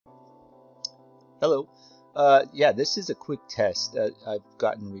Hello. Yeah, this is a quick test. I've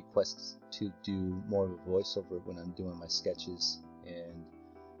gotten requests to do more of a voiceover when I'm doing my sketches, and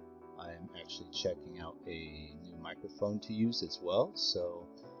I'm actually checking out a new microphone to use as well. So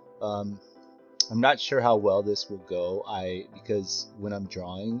um, I'm not sure how well this will go. Because when I'm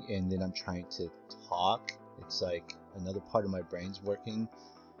drawing and then I'm trying to talk, it's like another part of my brain's working,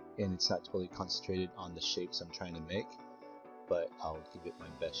 and it's not totally concentrated on the shapes I'm trying to make. But I'll give it my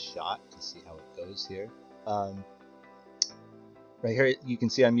best shot to see how it goes here. Um, right here, you can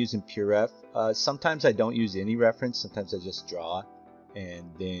see I'm using PureRef. Sometimes I don't use any reference. Sometimes I just draw, and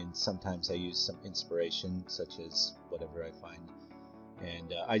then sometimes I use some inspiration, such as whatever I find.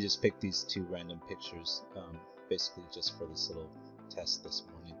 And I just picked these two random pictures, basically just for this little test this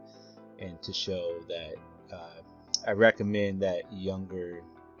morning, and to show that I recommend that younger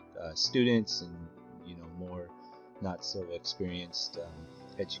students and more not so experienced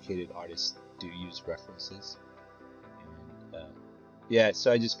educated artists do use references. And yeah,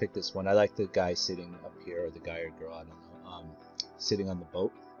 so I just picked this one. I like the guy sitting up here, or the guy or girl, I don't know, sitting on the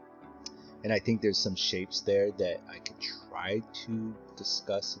boat. And I think there's some shapes there that I could try to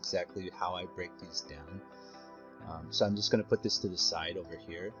discuss exactly how I break these down. So I'm just going to put this to the side over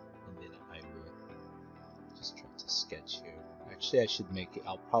here, and then I will just try to sketch here. Actually,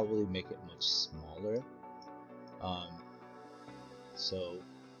 I'll probably make it much smaller. Um, so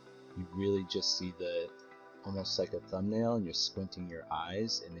you really just see the almost like a thumbnail, and you're squinting your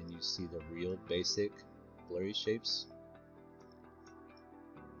eyes, and then you see the real basic blurry shapes.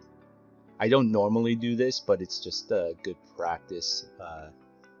 I don't normally do this, but it's just a good practice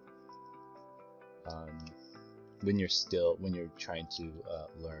um, when you're trying to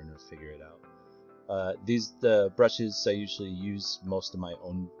learn or figure it out. The brushes I usually use most of my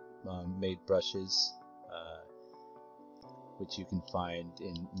own made brushes, uh, which you can find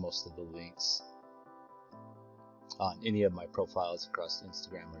in most of the links on any of my profiles across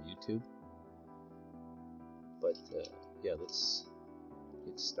Instagram or YouTube. But yeah, let's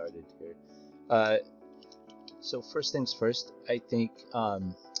get started here. Uh, so first things first, I think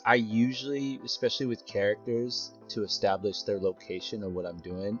I usually, especially with characters, to establish their location or what I'm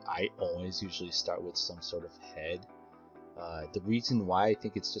doing, I always usually start with some sort of head. The reason why, I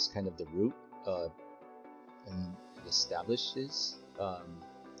think it's just kind of the root, and it establishes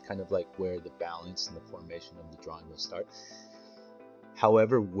kind of like where the balance and the formation of the drawing will start.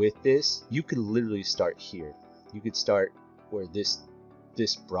 However, with this, you could literally start here. You could start where this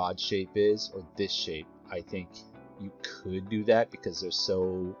broad shape is, or this shape. I think you could do that because they're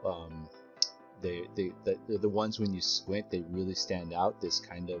so the ones when you squint, they really stand out. This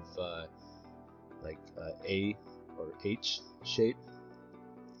kind of A or H shape.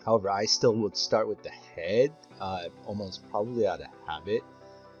 However, I still would start with the head, almost probably out of habit,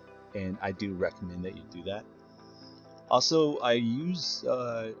 and I do recommend that you do that. Also, I use,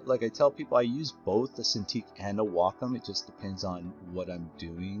 like I tell people, I use both a Cintiq and a Wacom. It just depends on what I'm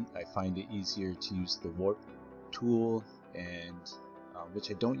doing. I find it easier to use the warp tool, and which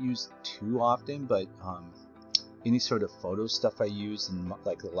I don't use too often, but any sort of photo stuff I use, and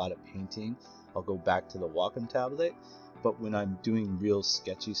like a lot of painting, I'll go back to the Wacom tablet. But when I'm doing real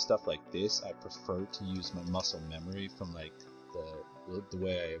sketchy stuff like this, I prefer to use my muscle memory from like the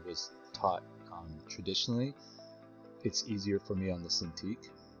way I was taught traditionally. It's easier for me on the Cintiq.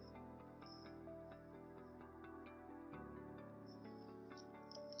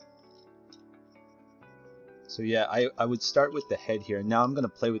 So yeah, I would start with the head here. Now I'm going to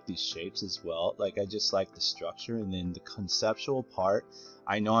play with these shapes as well. Like, I just like the structure, and then the conceptual part.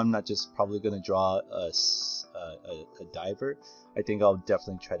 I know I'm not just probably going to draw a diver. I think I'll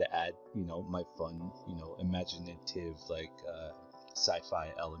definitely try to add, my fun, imaginative, like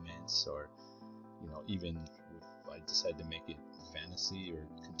sci-fi elements, or, even if I decide to make it fantasy or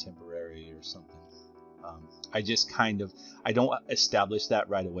contemporary or something. I just kind of, I don't establish that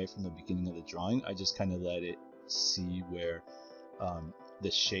right away from the beginning of the drawing. I just kind of let it see where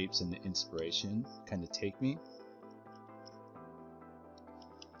the shapes and the inspiration kind of take me.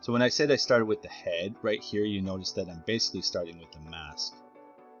 So when I said I started with the head, right here you notice that I'm basically starting with the mask.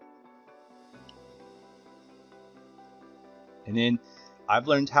 And then I've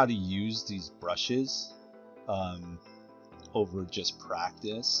learned how to use these brushes over just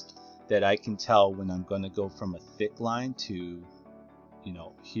practice, that I can tell when I'm going to go from a thick line to,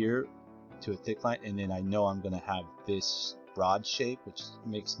 here to a thick line, and then I know I'm going to have this broad shape, which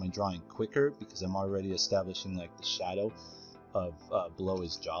makes my drawing quicker because I'm already establishing like the shadow of below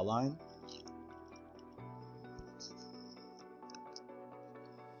his jawline.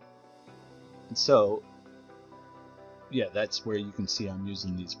 And so, yeah, that's where you can see I'm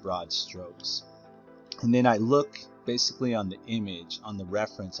using these broad strokes. And then I look basically on the image, on the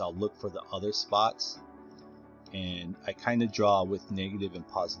reference, I'll look for the other spots, and I kind of draw with negative and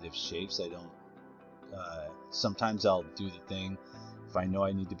positive shapes. I don't, sometimes I'll do the thing, if I know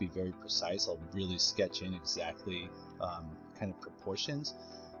I need to be very precise, I'll really sketch in exactly kind of proportions.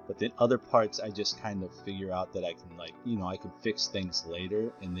 But then other parts I just kind of figure out that I can, like, you know, I can fix things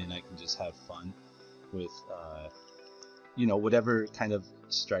later, and then I can just have fun with you know, whatever kind of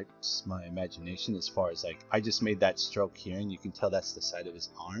strikes my imagination, as far as, like, I just made that stroke here and you can tell that's the side of his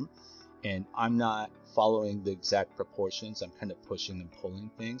arm, and I'm not following the exact proportions. I'm kind of pushing and pulling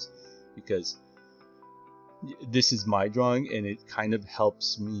things because this is my drawing, and it kind of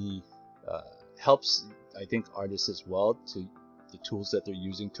helps me, helps, I think, artists as well, to the tools that they're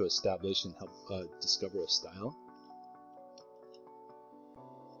using to establish and help discover a style.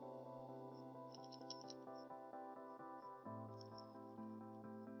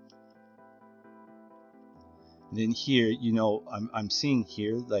 And then here, you know, I'm seeing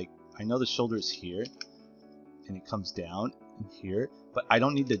here, like, I know the shoulder is here and it comes down in here, but I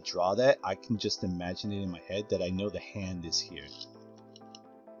don't need to draw that. I can just imagine it in my head that I know the hand is here.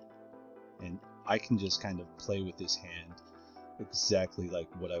 And I can just kind of play with this hand exactly like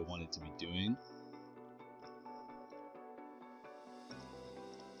what I want it to be doing.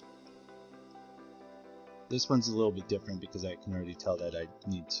 This one's a little bit different because I can already tell that I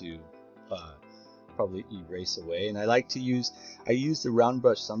need to probably erase away. And I like to use, I use the round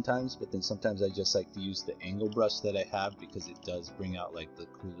brush sometimes, but then sometimes I just like to use the angle brush that I have because it does bring out like the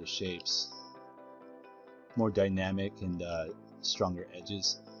cooler shapes, more dynamic and stronger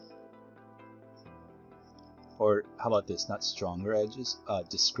edges. Or how about this, not stronger edges,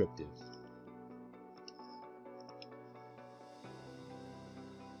 descriptive.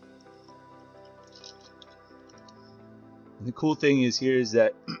 And the cool thing is here is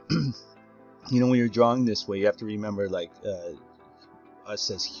that you know, when you're drawing this way, you have to remember, like,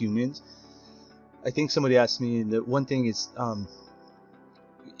 us as humans. I think somebody asked me, and the one thing is,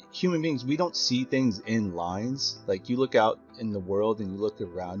 human beings, we don't see things in lines. Like, you look out in the world and you look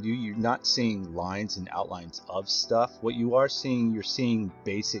around you, you're not seeing lines and outlines of stuff. What you are seeing, you're seeing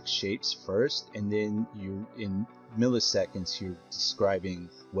basic shapes first, and then you're in milliseconds you're describing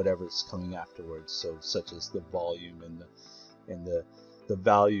whatever's coming afterwards. So, such as the volume and the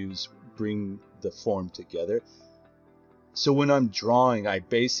values bring the form together. So when I'm drawing, I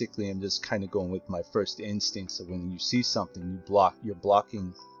basically am just kind of going with my first instincts of when you see something, you're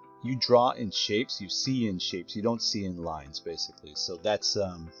blocking, you draw in shapes, you see in shapes, you don't see in lines, basically. So that's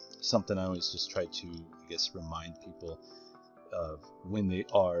something I always just try to, I guess, remind people of when they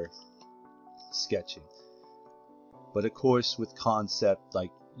are sketching. But of course, with concept,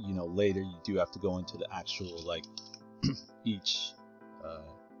 like, you know, later you do have to go into the actual, like, each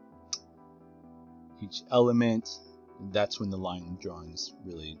element. That's when the line drawings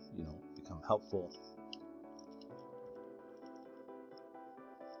really, you know, become helpful.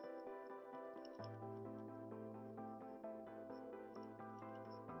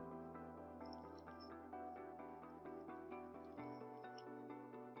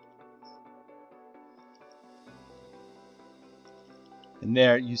 And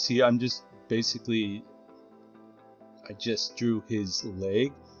there you see, I'm just basically, I just drew his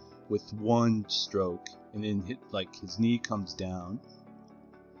leg with one stroke, and then like his knee comes down.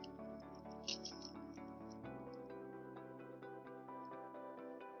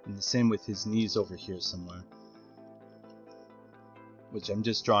 And the same with his knees over here somewhere, which I'm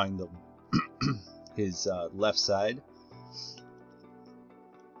just drawing the his left side.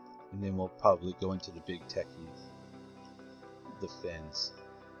 And then we'll probably go into the big techie, the fins,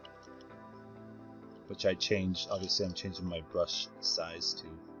 which I changed. Obviously, I'm changing my brush size to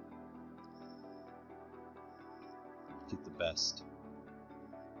get the best.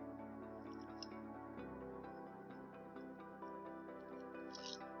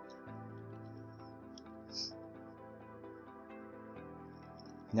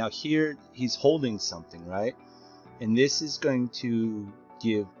 Now here he's holding something, right? And this is going to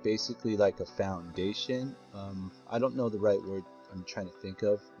give basically like a foundation. I don't know the right word I'm trying to think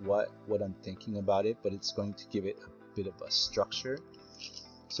of, what I'm thinking about it, but it's going to give it a bit of a structure.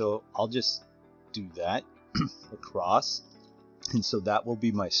 So I'll just do that across, and so that will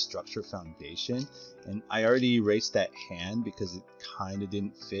be my structure foundation. And I already erased that hand because it kind of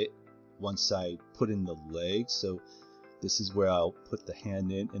didn't fit once I put in the legs. So this is where I'll put the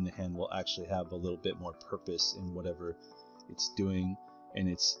hand in, and the hand will actually have a little bit more purpose in whatever it's doing, and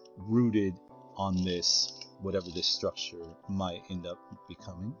it's rooted on this, whatever this structure might end up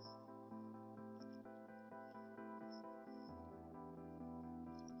becoming.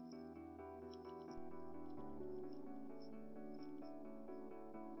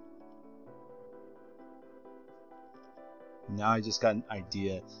 Now I just got an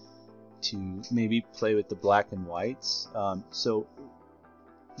idea to maybe play with the black and whites. So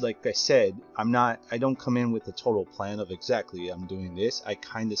like I said, I don't come in with a total plan of exactly I'm doing this. I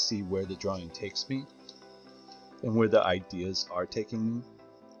kind of see where the drawing takes me and where the ideas are taking me.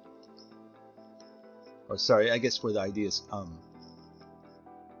 Or sorry, I guess where the ideas what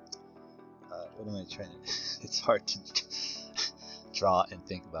am I trying to it's hard to draw and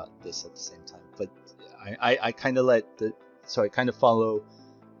think about this at the same time, but I kind of I kind of follow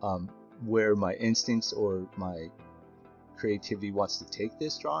where my instincts or my creativity wants to take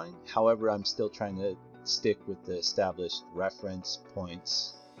this drawing. However, I'm still trying to stick with the established reference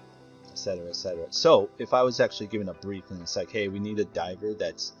points, etc., etc. So if I was actually given a brief and it's like, hey, we need a diver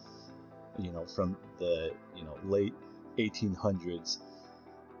that's, from the, late 1800s,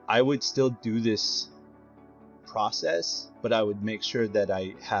 I would still do this process, but I would make sure that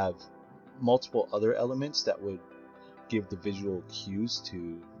I have multiple other elements that would give the visual cues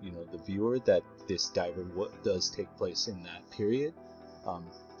to the viewer that this diver does take place in that period.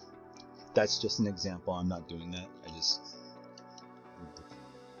 That's just an example. I'm not doing that. I just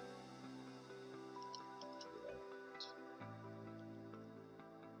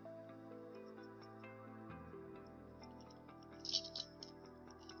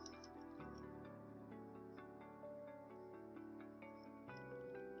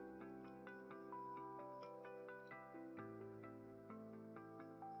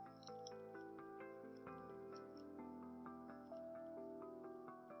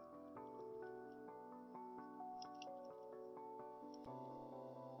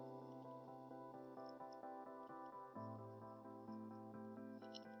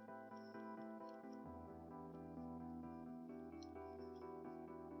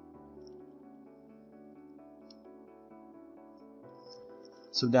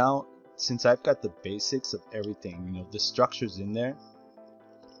So now, since I've got the basics of everything, the structure's in there,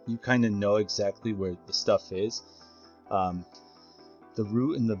 you kind of know exactly where the stuff is. The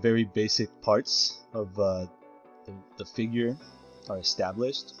root and the very basic parts of the figure are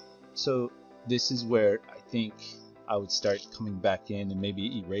established. So this is where I think I would start coming back in and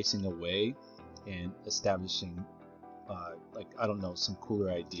maybe erasing away and establishing, I don't know, some cooler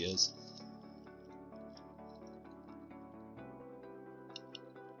ideas.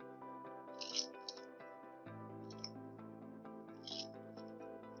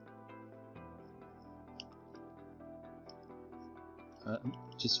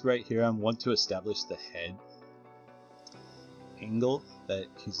 Just right here, I want to establish the head angle that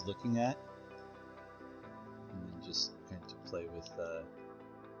he's looking at, and then just kind of play with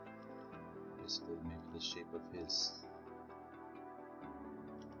basically maybe the shape of his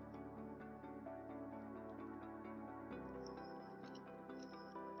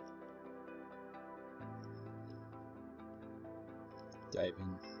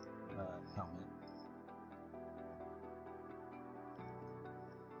diving helmet.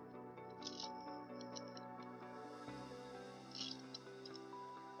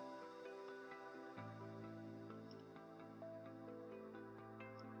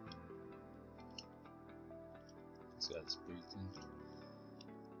 He's got his breathing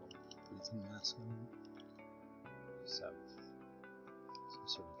mask on. He's got some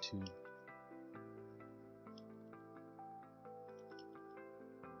sort of tube.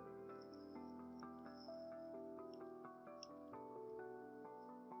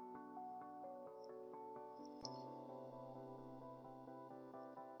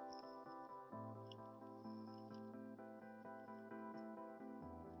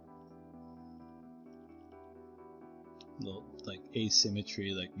 Little like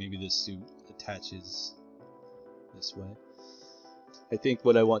asymmetry, like maybe the suit attaches this way. I think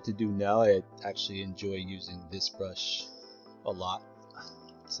what I want to do now, I actually enjoy using this brush a lot.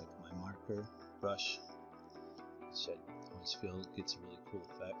 It's like my marker brush, which I always feel gets a really cool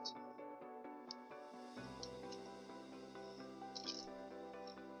effect.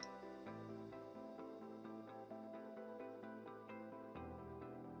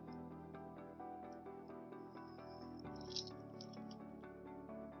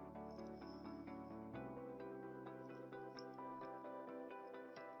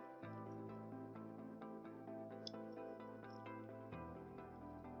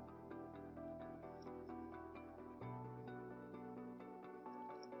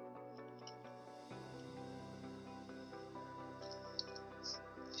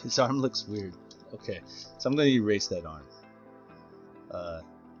 His arm looks weird. Okay, so I'm going to erase that arm.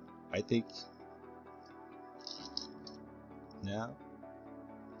 I think now,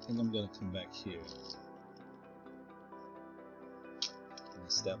 I'm going to come back here and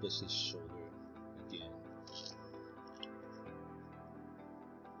establish his shoulder again.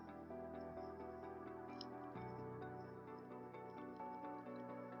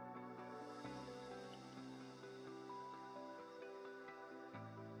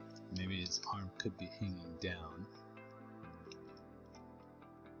 maybe his arm could be hanging down.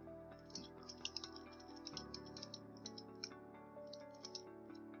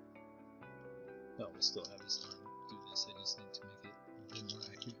 No, we'll still have his arm do this. I just need to make it a little more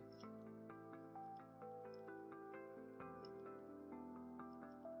accurate.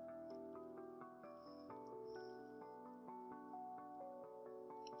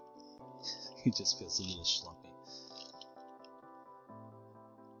 He just feels a little schlumpy.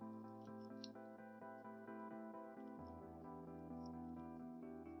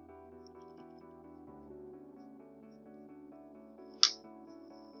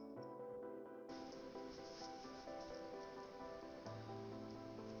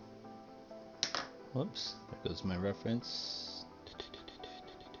 Whoops, there goes my reference.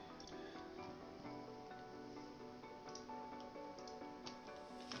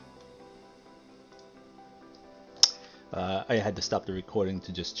 I had to stop the recording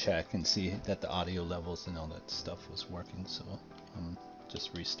to just check and see that the audio levels and all that stuff was working, so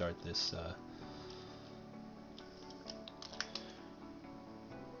just restart this.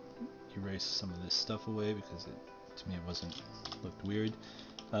 Erase some of this stuff away because to me it looked weird.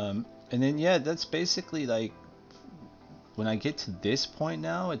 And then yeah, that's basically like when I get to this point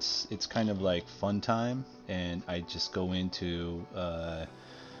now, it's kind of like fun time, and I just go into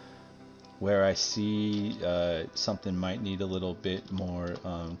where I see something might need a little bit more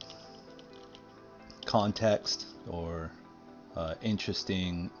context or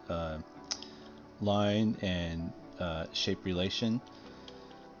interesting line and shape relation.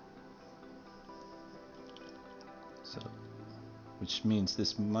 So, which means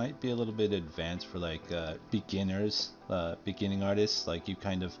this might be a little bit advanced for like beginners, beginning artists. Like you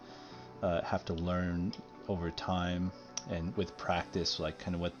kind of have to learn over time and with practice, like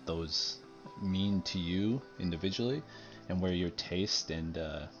kind of what those mean to you individually, and where your taste and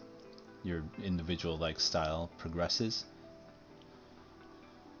your individual like style progresses.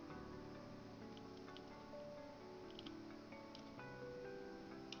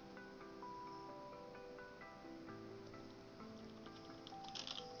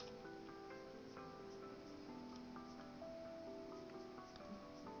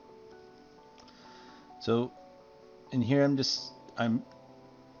 So in here I'm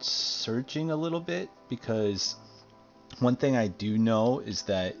searching a little bit, because one thing I do know is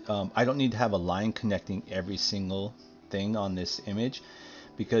that I don't need to have a line connecting every single thing on this image,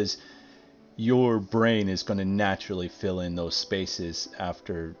 because your brain is going to naturally fill in those spaces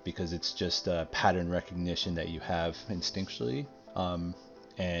after, because it's just a pattern recognition that you have instinctually,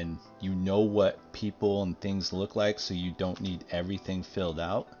 and you know what people and things look like, so you don't need everything filled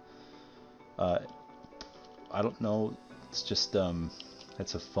out. I don't know, it's just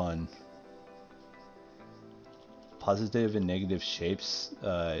it's a fun. Positive and negative shapes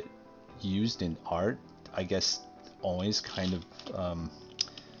used in art, I guess, always kind of,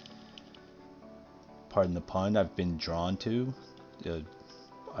 pardon the pun, I've been drawn to.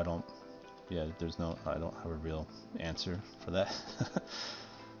 I don't have a real answer for that.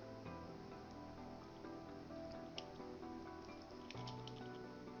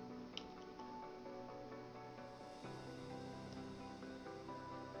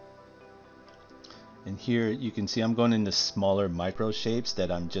 And here you can see I'm going into smaller micro shapes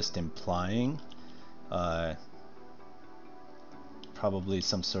that I'm just implying. Probably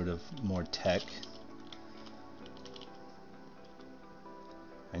some sort of more tech.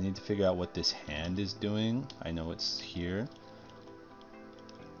 I need to figure out what this hand is doing. I know it's here.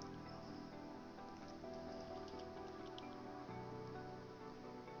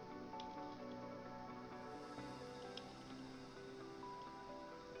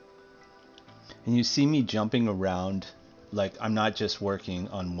 And you see me jumping around, like I'm not just working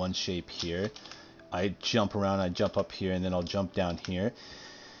on one shape here. I jump around, I jump up here, and then I'll jump down here.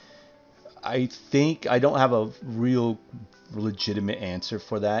 I think I don't have a real legitimate answer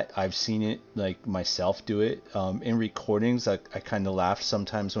for that. I've seen it like myself do it. In recordings, I kind of laugh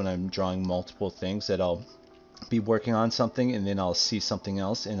sometimes when I'm drawing multiple things, that I'll be working on something and then I'll see something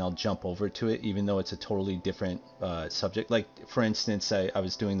else and I'll jump over to it, even though it's a totally different subject. Like for instance, I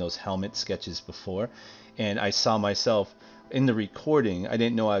was doing those helmet sketches before, and I saw myself in the recording. I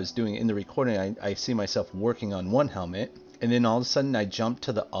didn't know I was doing it in the recording. I see myself working on one helmet, and then all of a sudden I jumped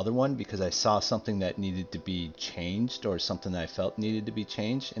to the other one because I saw something that needed to be changed, or something that I felt needed to be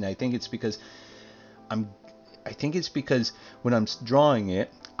changed. And I think it's because when I'm drawing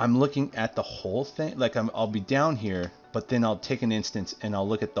it, I'm looking at the whole thing. Like I'll be down here, but then I'll take an instance and I'll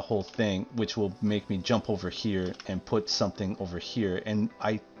look at the whole thing, which will make me jump over here and put something over here. And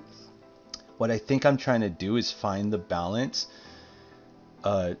what I think I'm trying to do is find the balance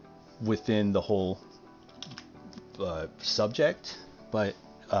within the whole subject, but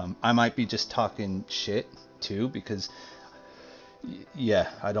I might be just talking shit too, because yeah,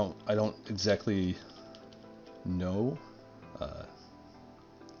 I don't exactly know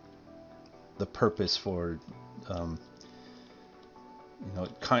the purpose for you know,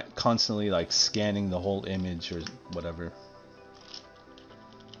 constantly like scanning the whole image or whatever.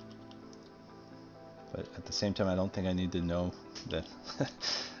 But at the same time, I don't think I need to know that.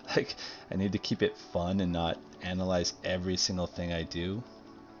 Like, I need to keep it fun and not analyze every single thing I do.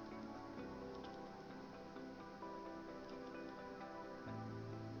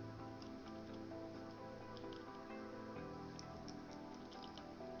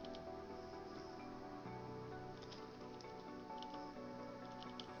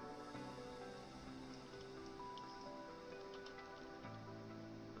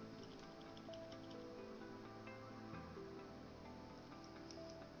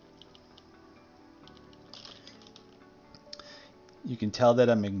 You can tell that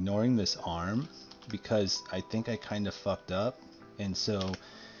I'm ignoring this arm because I think I kind of fucked up, and so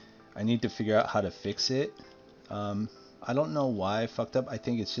I need to figure out how to fix it. I don't know why I fucked up. I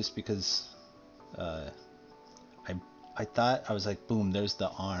think it's just because I thought I was like, boom, there's the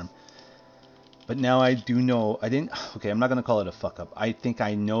arm. But now I do know, okay, I'm not going to call it a fuck up. I think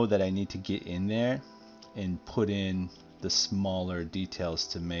I know that I need to get in there and put in the smaller details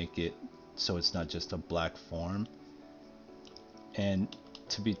to make it so it's not just a black form. And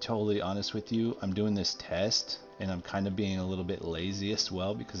to be totally honest with you, I'm doing this test and I'm kind of being a little bit lazy as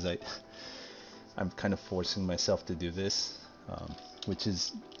well, because I'm kind of forcing myself to do this, which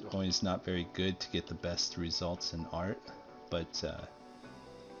is always not very good to get the best results in art. But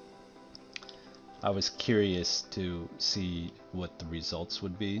I was curious to see what the results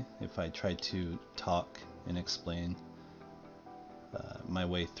would be if I tried to talk and explain my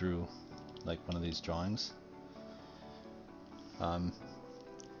way through like one of these drawings.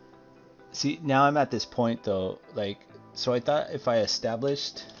 See, now I'm at this point though, like, so I thought if I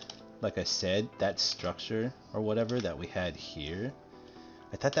established, like I said, that structure or whatever that we had here,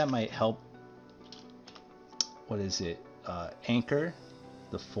 I thought that might help, what is it, anchor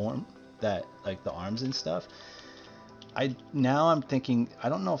the form, that, like the arms and stuff. Now I'm thinking, I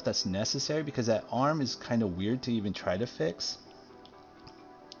don't know if that's necessary, because that arm is kind of weird to even try to fix.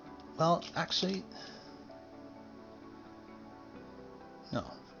 Well, actually, no.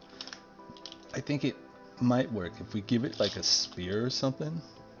 I think it might work if we give it like a spear or something.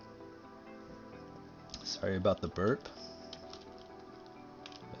 Sorry about the burp.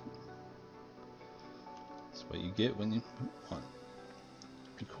 That's what you get when you want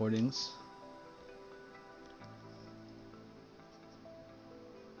recordings.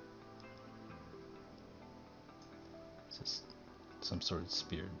 It's just some sort of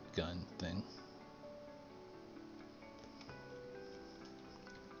spear gun thing.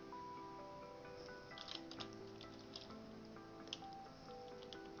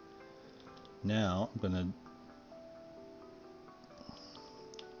 Now I'm gonna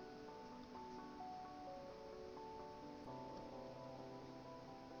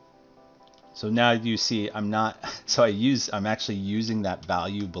so now you see I'm not, so I'm actually using that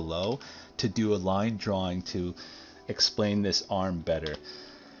value below to do a line drawing to explain this arm better.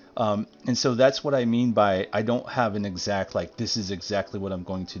 And so that's what I mean by I don't have an exact, like, this is exactly what I'm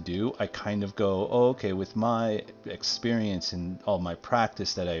going to do. I kind of go, oh, okay, with my experience and all my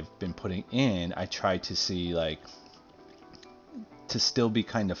practice that I've been putting in, I try to see, like, to still be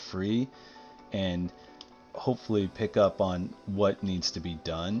kind of free and hopefully pick up on what needs to be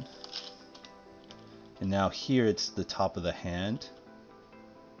done. And now here it's the top of the hand.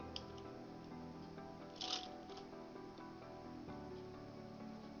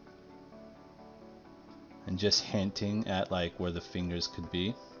 And just hinting at like where the fingers could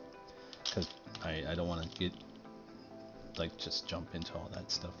be, because I don't want to get like just jump into all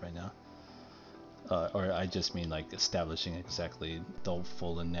that stuff right now. Or I just mean like establishing exactly the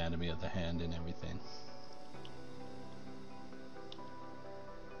full anatomy of the hand and everything.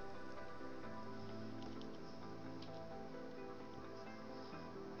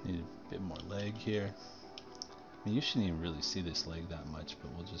 Need a bit more leg here. I mean, you shouldn't even really see this leg that much,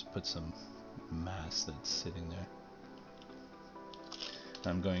 but we'll just put some mass that's sitting there.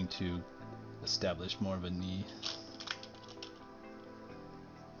 I'm going to establish more of a knee.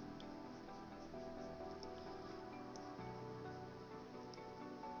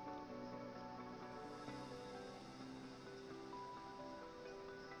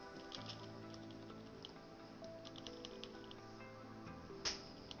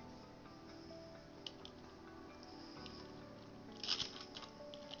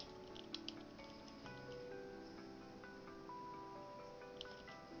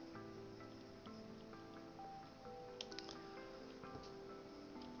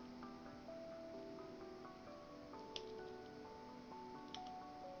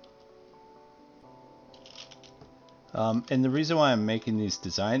 And the reason why I'm making these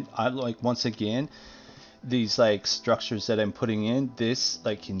design, I like, once again, these like structures that I'm putting in, this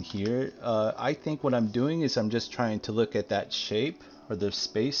like in here, I think what I'm doing is I'm just trying to look at that shape or the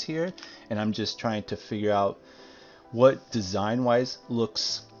space here, and I'm just trying to figure out what design wise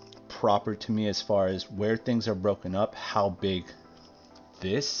looks proper to me as far as where things are broken up, how big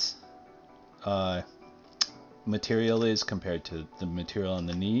this material is compared to the material on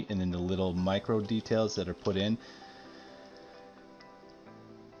the knee, and then the little micro details that are put in.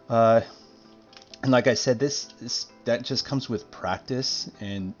 And like I said, this that just comes with practice,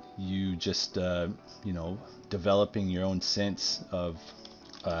 and you just you know, developing your own sense of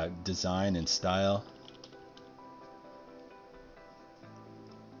design and style.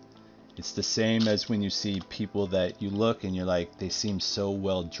 It's the same as when you see people that you look and you're like, they seem so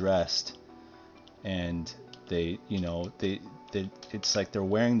well dressed, and they, you know, it's like they're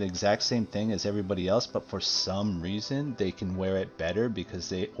wearing the exact same thing as everybody else, but for some reason they can wear it better because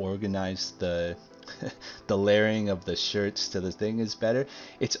they organize the the layering of the shirts to the thing is better.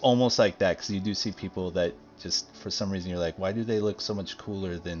 It's almost like that, because you do see people that just for some reason you're like, why do they look so much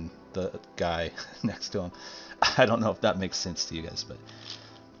cooler than the guy next to them? I don't know if that makes sense to you guys, but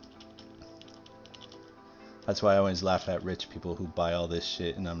that's why I always laugh at rich people who buy all this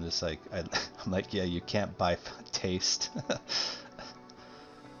shit, and I'm just like, I'm like, yeah, you can't buy taste.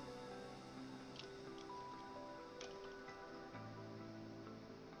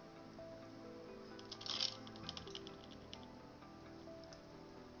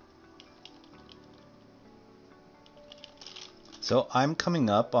 So I'm coming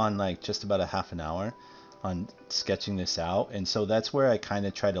up on like just about a half an hour on sketching this out, and so that's where I kind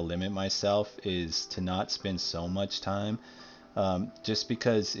of try to limit myself, is to not spend so much time, just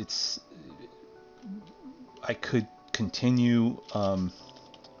because I could continue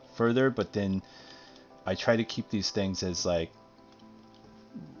further, but then I try to keep these things as like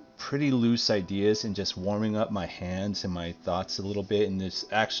pretty loose ideas and just warming up my hands and my thoughts a little bit, and this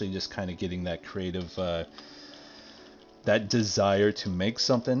actually just kind of getting that creative that desire to make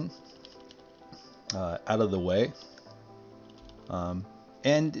something out of the way.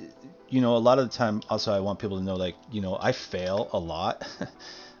 And you know, a lot of the time also I want people to know, like, you know, I fail a lot.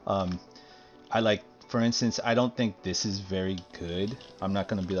 I like, for instance, I don't think this is very good. I'm not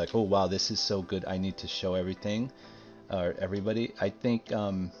going to be like, oh wow, this is so good, I need to show everything or everybody. I think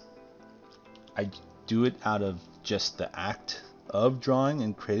I do it out of just the act of drawing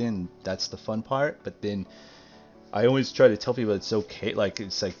and creating, and that's the fun part. But then I always try to tell people it's okay. Like,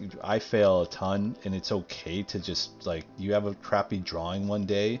 it's like I fail a ton, and it's okay to just, like, you have a crappy drawing one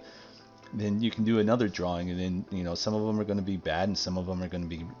day, then you can do another drawing, and then, you know, some of them are going to be bad and some of them are going to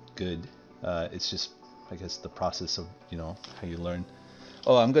be good. It's just, I guess, the process of, you know, how you learn.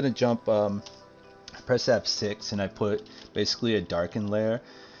 Oh, I'm going to jump, press F6, and I put basically a darken layer,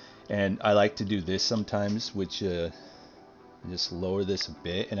 and I like to do this sometimes, which just lower this a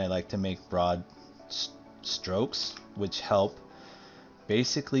bit, and I like to make broad strokes, which help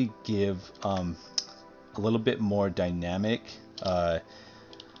basically give a little bit more dynamic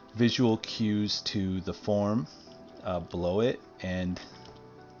visual cues to the form below it, and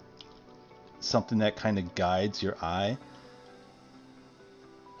something that kind of guides your eye,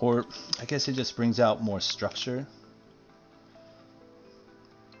 or I guess it just brings out more structure.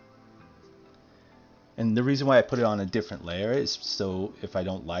 And the reason why I put it on a different layer is so if I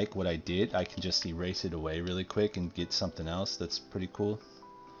don't like what I did, I can just erase it away really quick and get something else that's pretty cool.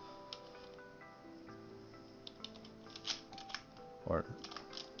 Or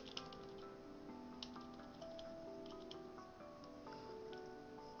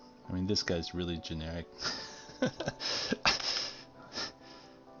I mean, this guy's really generic.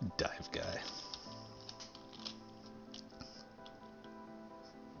 Dive guy.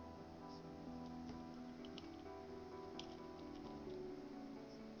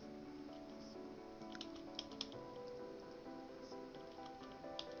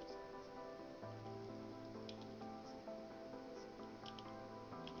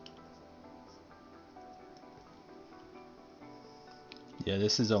 Yeah,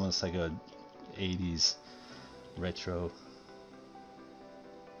 this is almost like a 80s retro.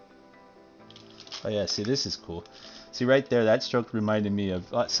 Oh yeah, see, this is cool. See right there, that stroke reminded me of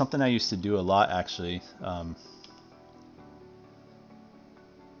something I used to do a lot, actually. And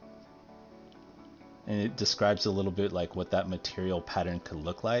it describes a little bit like what that material pattern could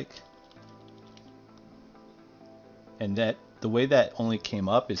look like. And that the way that only came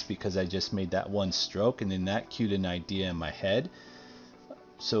up is because I just made that one stroke, and then that cued an idea in my head.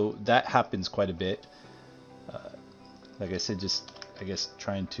 So that happens quite a bit. Like I said, just I guess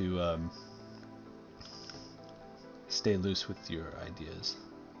trying to stay loose with your ideas.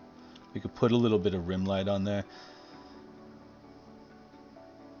 We could put a little bit of rim light on there.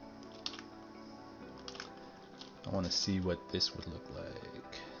 I want to see what this would look like.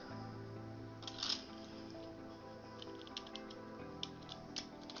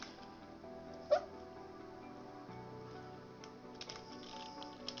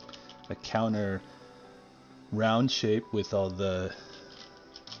 A counter round shape with all the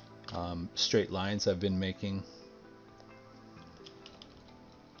straight lines I've been making.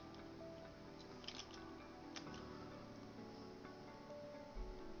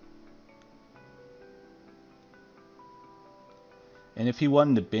 And if he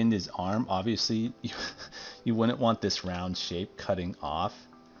wanted to bend his arm, obviously you wouldn't want this round shape cutting off.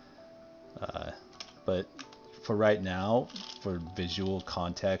 But for right now, for visual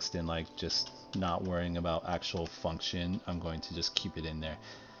context and like just not worrying about actual function, I'm going to just keep it in there.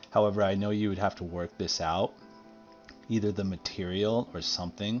 However, I know you would have to work this out, either the material or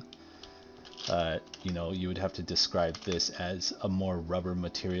something. You know, you would have to describe this as a more rubber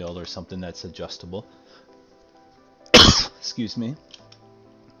material or something that's adjustable. Excuse me.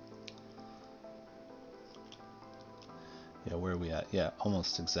 Yeah, where are we at? Yeah,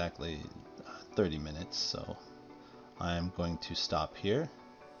 almost exactly 30 minutes. So I'm going to stop here.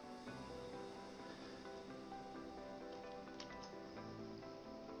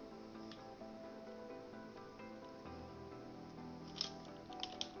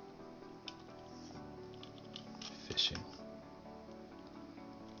 Fishing.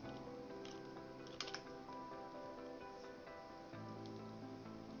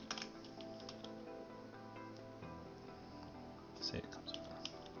 Say it comes over.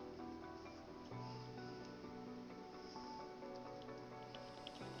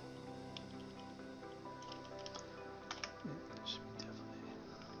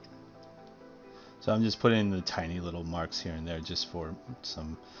 So I'm just putting the tiny little marks here and there just for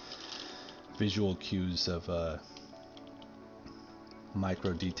some visual cues of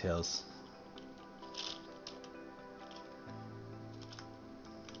micro details.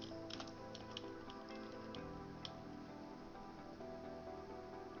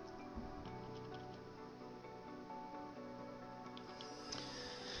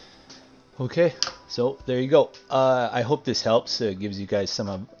 Okay, so there you go. I hope this helps. It gives you guys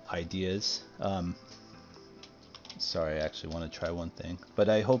some ideas. Sorry, I actually want to try one thing, but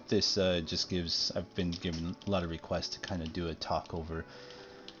I hope this just gives. I've been given a lot of requests to kind of do a talk over,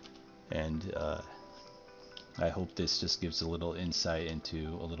 and I hope this just gives a little insight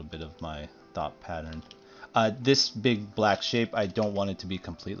into a little bit of my thought pattern. This big black shape, I don't want it to be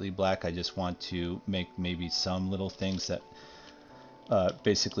completely black. I just want to make maybe some little things that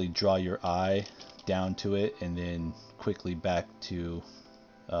basically draw your eye down to it and then quickly back to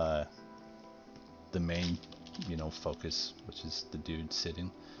the main, you know, focus, which is the dude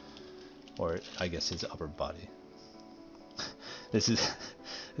sitting, or I guess his upper body. This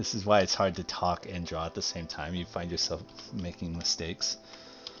is why it's hard to talk and draw at the same time. You find yourself making mistakes.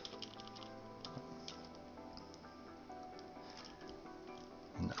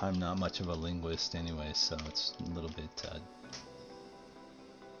 And I'm not much of a linguist anyway, so it's a little bit different.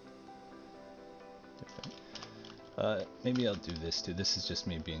 Maybe I'll do this too. This is just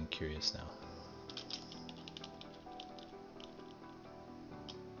me being curious now.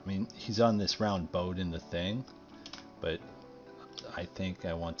 I mean, he's on this round boat in the thing, but I think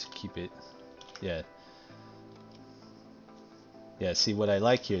I want to keep it, yeah. Yeah, see what I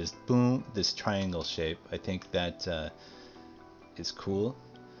like here is, boom, this triangle shape. I think that is cool.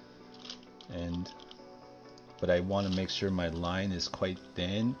 But I want to make sure my line is quite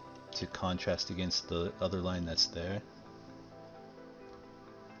thin to contrast against the other line that's there.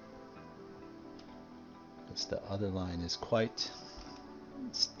 Because the other line is quite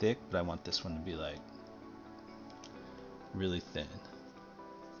thick, but I want this one to be like really thin.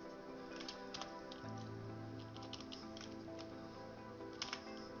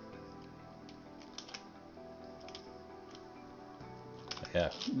 Yeah,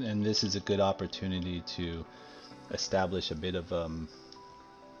 and this is a good opportunity to establish a bit of God,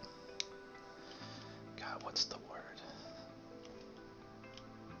 what's the word?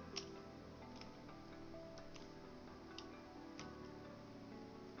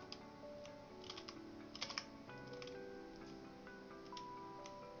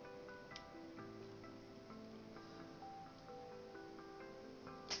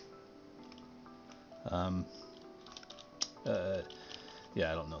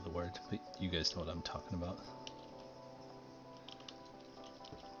 Yeah, I don't know the word, but you guys know what I'm talking about.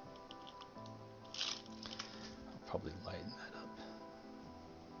 I'll probably lighten that up.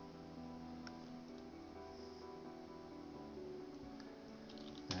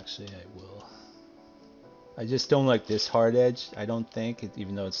 actually I will. I just don't like this hard edge. I don't think,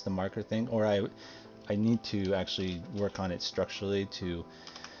 even though it's the marker thing, or I need to actually work on it structurally to,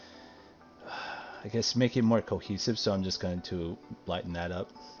 I guess, make it more cohesive. So I'm just going to lighten that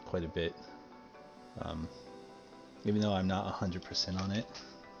up quite a bit, even though I'm not 100% on it.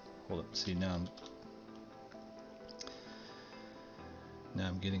 Hold up, see now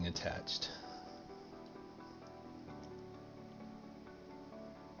I'm getting attached.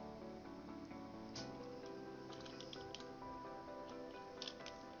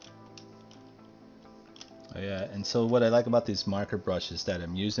 Oh yeah, and so what I like about these marker brushes that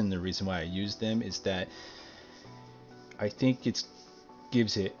I'm using, the reason why I use them is that I think it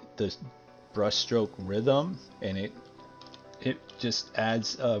gives it the brush stroke rhythm, and it just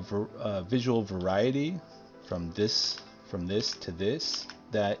adds a visual variety from this to this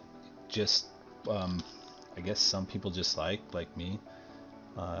that just I guess some people just like me,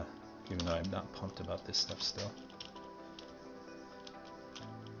 even though I'm not pumped about this stuff still.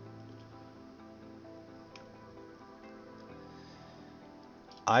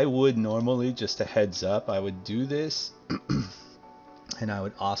 I would normally, just a heads up, I would do this and I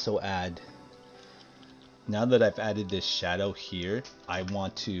would also add, now that I've added this shadow here, I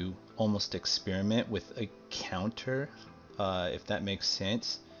want to almost experiment with a counter, if that makes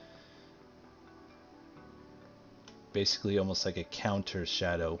sense. Basically almost like a counter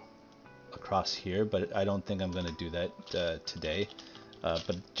shadow across here, but I don't think I'm going to do that today.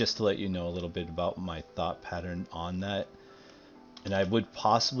 But just to let you know a little bit about my thought pattern on that. And I would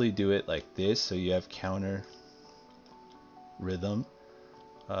possibly do it like this, so you have counter rhythm,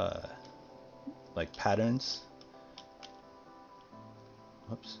 like patterns.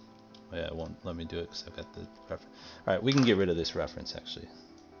 Whoops. Oh yeah, it won't let me do it because I've got the reference. Alright, we can get rid of this reference actually.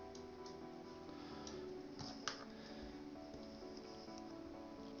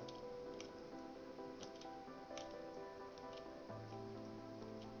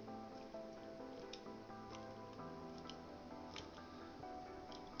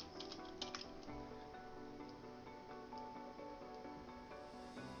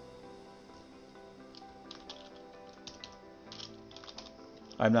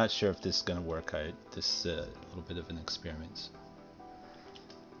 I'm not sure if this is going to work. This is a little bit of an experiment.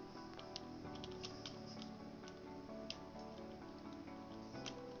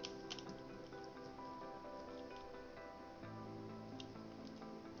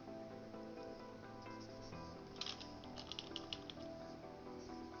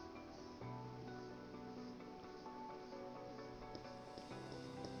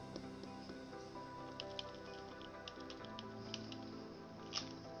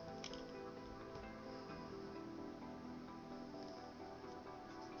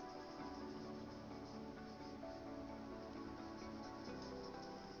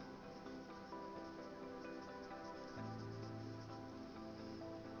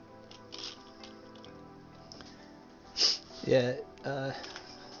 Yeah,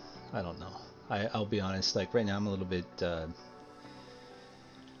 I don't know. I'll be honest, like right now I'm a little bit,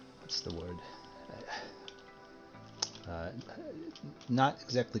 what's the word? Not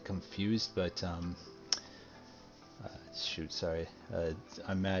exactly confused, but shoot, sorry.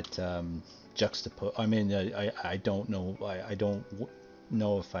 I'm at juxtapose. I mean, I don't know. I don't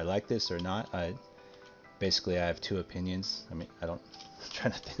know if I like this or not. Basically I have two opinions. I mean, I don't. I'm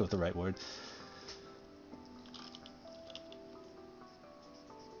trying to think of the right word.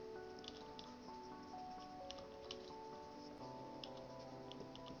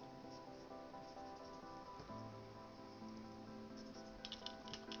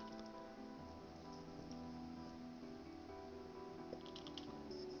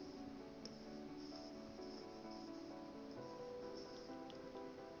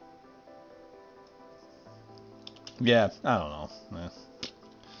 Yeah, I don't know.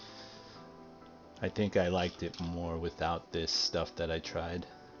 I think I liked it more without this stuff that I tried.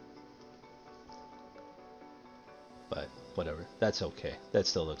 But whatever, that's okay. That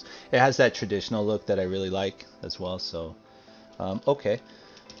still looks. It has that traditional look that I really like as well. So, okay,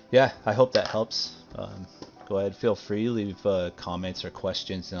 yeah. I hope that helps. Go ahead, feel free, leave comments or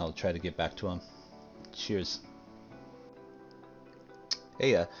questions, and I'll try to get back to them. Cheers.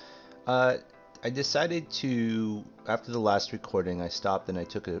 Hey, I decided to, after the last recording, I stopped and I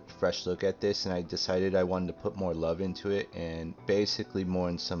took a fresh look at this, and I decided I wanted to put more love into it, and basically more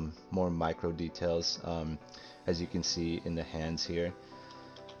in some more micro details, as you can see in the hands here.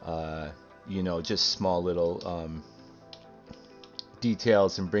 You know, just small little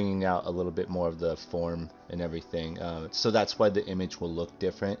details and bringing out a little bit more of the form and everything. So that's why the image will look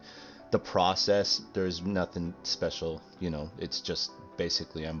different. The process, there's nothing special, you know, it's just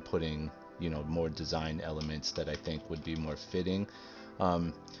basically I'm putting, more design elements that I think would be more fitting.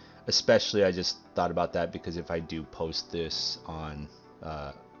 Especially I just thought about that because if I do post this on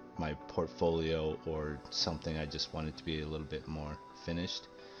my portfolio or something, I just want it to be a little bit more finished.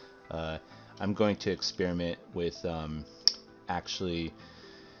 I'm going to experiment with actually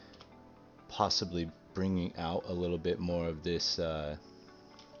possibly bringing out a little bit more of this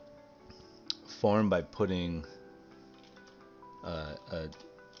form by putting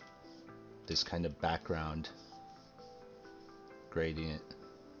this kind of background gradient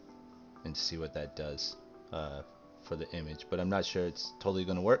and see what that does for the image. But I'm not sure it's totally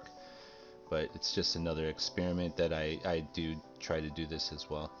going to work, but it's just another experiment that I do try to do this as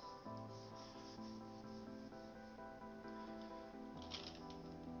well.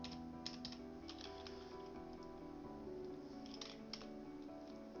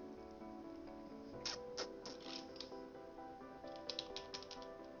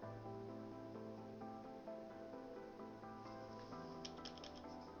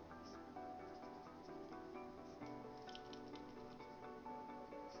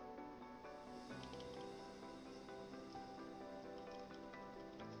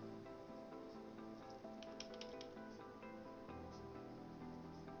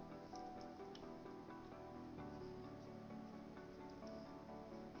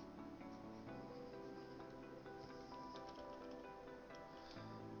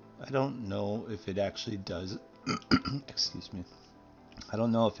 I don't know if it actually does excuse me. I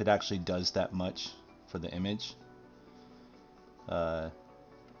don't know if it actually does that much for the image. It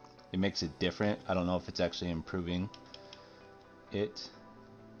makes it different. I don't know if it's actually improving it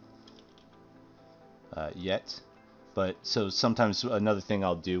yet. But so sometimes another thing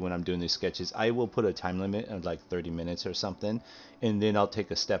I'll do when I'm doing these sketches, I will put a time limit of like 30 minutes or something, and then I'll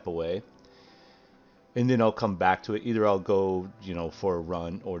take a step away, and then I'll come back to it. Either I'll go, for a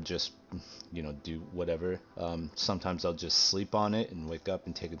run or just, do whatever. Sometimes I'll just sleep on it and wake up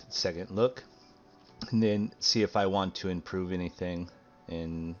and take a second look, and then see if I want to improve anything.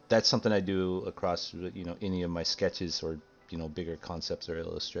 And that's something I do across, any of my sketches or, bigger concepts or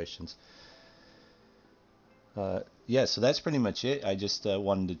illustrations. Yeah, so that's pretty much it. I just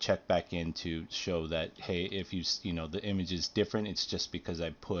wanted to check back in to show that, hey, if the image is different, it's just because I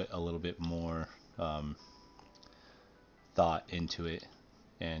put a little bit more thought into it.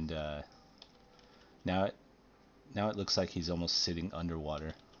 And now it looks like he's almost sitting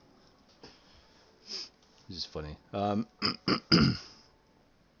underwater, which is funny.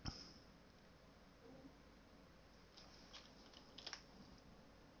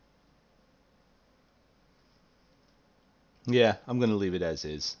 Yeah, I'm going to leave it as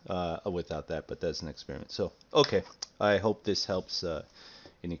is without that, but that's an experiment. So, okay, I hope this helps.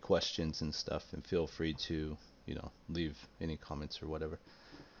 Any questions and stuff, and feel free to, leave any comments or whatever.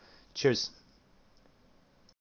 Cheers.